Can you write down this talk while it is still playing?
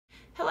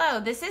Hello,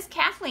 this is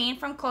Kathleen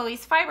from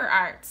Chloe's Fiber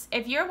Arts.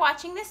 If you're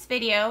watching this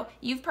video,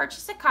 you've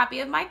purchased a copy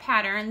of my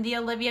pattern, the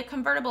Olivia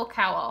Convertible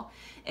Cowl.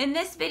 In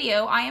this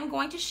video, I am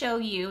going to show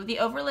you the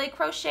overlay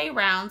crochet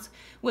rounds,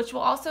 which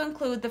will also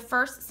include the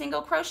first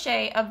single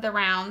crochet of the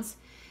rounds,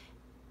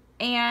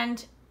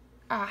 and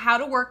how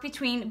to work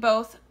between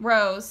both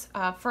rows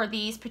for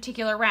these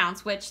particular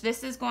rounds, which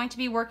this is going to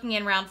be working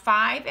in round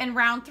 5 and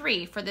round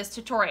 3 for this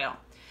tutorial.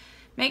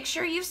 Make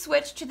sure you've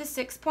switched to the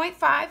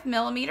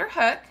 6.5mm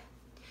hook,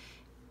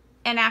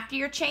 and after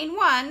your chain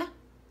 1,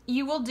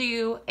 you will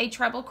do a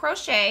treble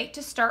crochet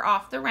to start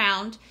off the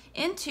round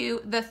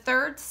into the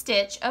 3rd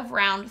stitch of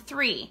round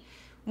 3.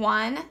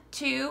 1,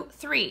 2,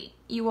 3.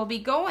 You will be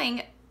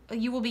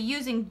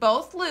using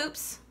both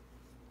loops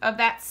of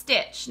that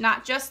stitch,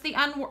 not just the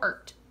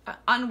unworked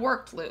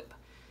loop.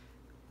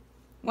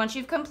 Once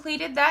you've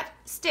completed that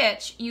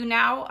stitch, you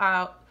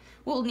now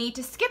will need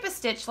to skip a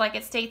stitch like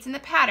it states in the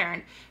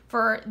pattern.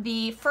 For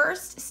the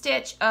first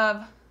stitch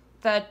of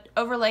the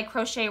overlay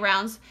crochet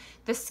rounds,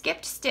 the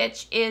skipped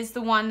stitch is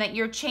the one that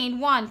your chain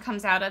 1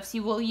 comes out of, so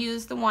you will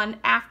use the one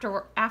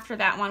after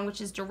that one,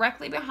 which is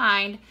directly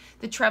behind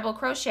the treble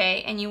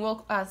crochet, and you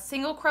will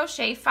single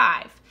crochet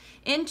 5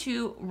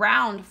 into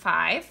round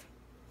 5.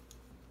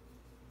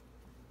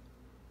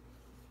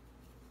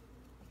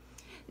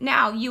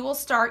 Now you will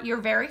start your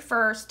very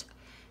first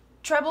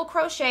treble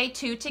crochet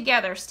 2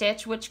 together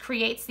stitch, which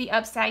creates the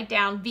upside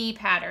down V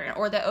pattern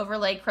or the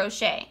overlay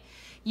crochet.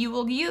 You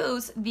will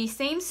use the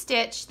same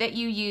stitch that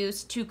you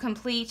used to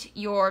complete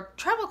your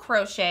treble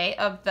crochet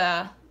of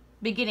the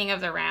beginning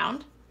of the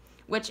round,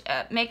 which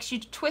makes you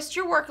twist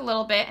your work a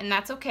little bit, and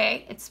that's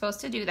okay. It's supposed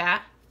to do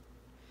that.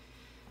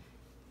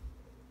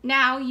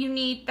 Now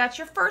that's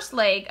your first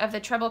leg of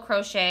the treble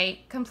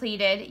crochet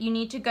completed. You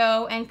need to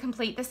go and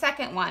complete the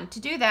second one.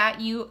 To do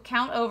that, you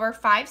count over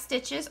 5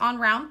 stitches on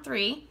round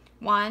 3.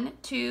 1,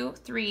 2,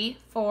 3,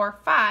 4,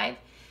 5,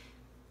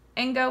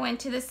 and go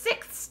into the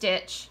 6th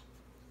stitch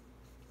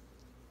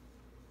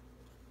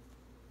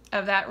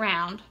of that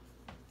round.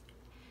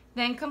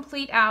 Then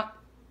complete out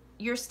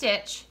your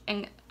stitch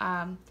and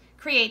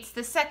creates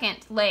the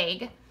second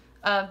leg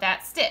of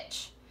that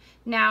stitch.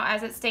 Now,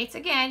 as it states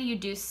again, you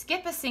do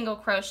skip a single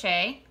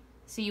crochet,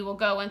 so you will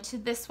go into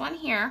this one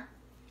here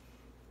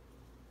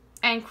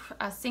and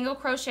single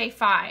crochet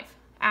 5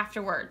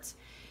 afterwards.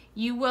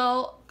 You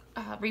will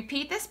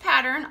repeat this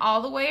pattern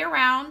all the way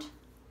around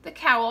the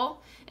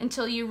cowl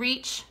until you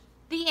reach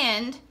the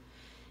end,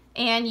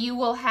 and you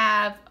will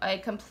have a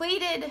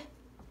completed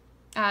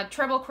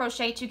treble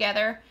crochet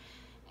together,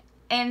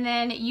 and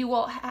then you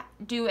will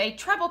do a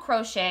treble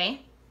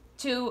crochet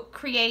to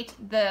create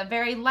the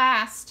very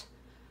last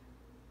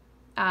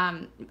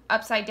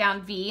upside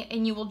down V,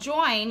 and you will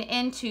join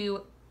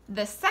into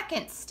the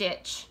 2nd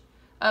stitch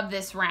of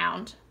this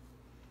round,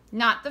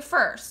 not the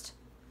first.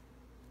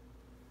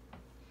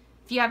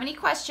 If you have any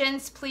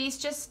questions, please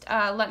just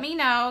let me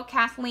know,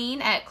 Kathleen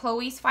at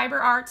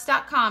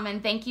chloesfiberarts.com,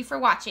 and thank you for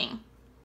watching.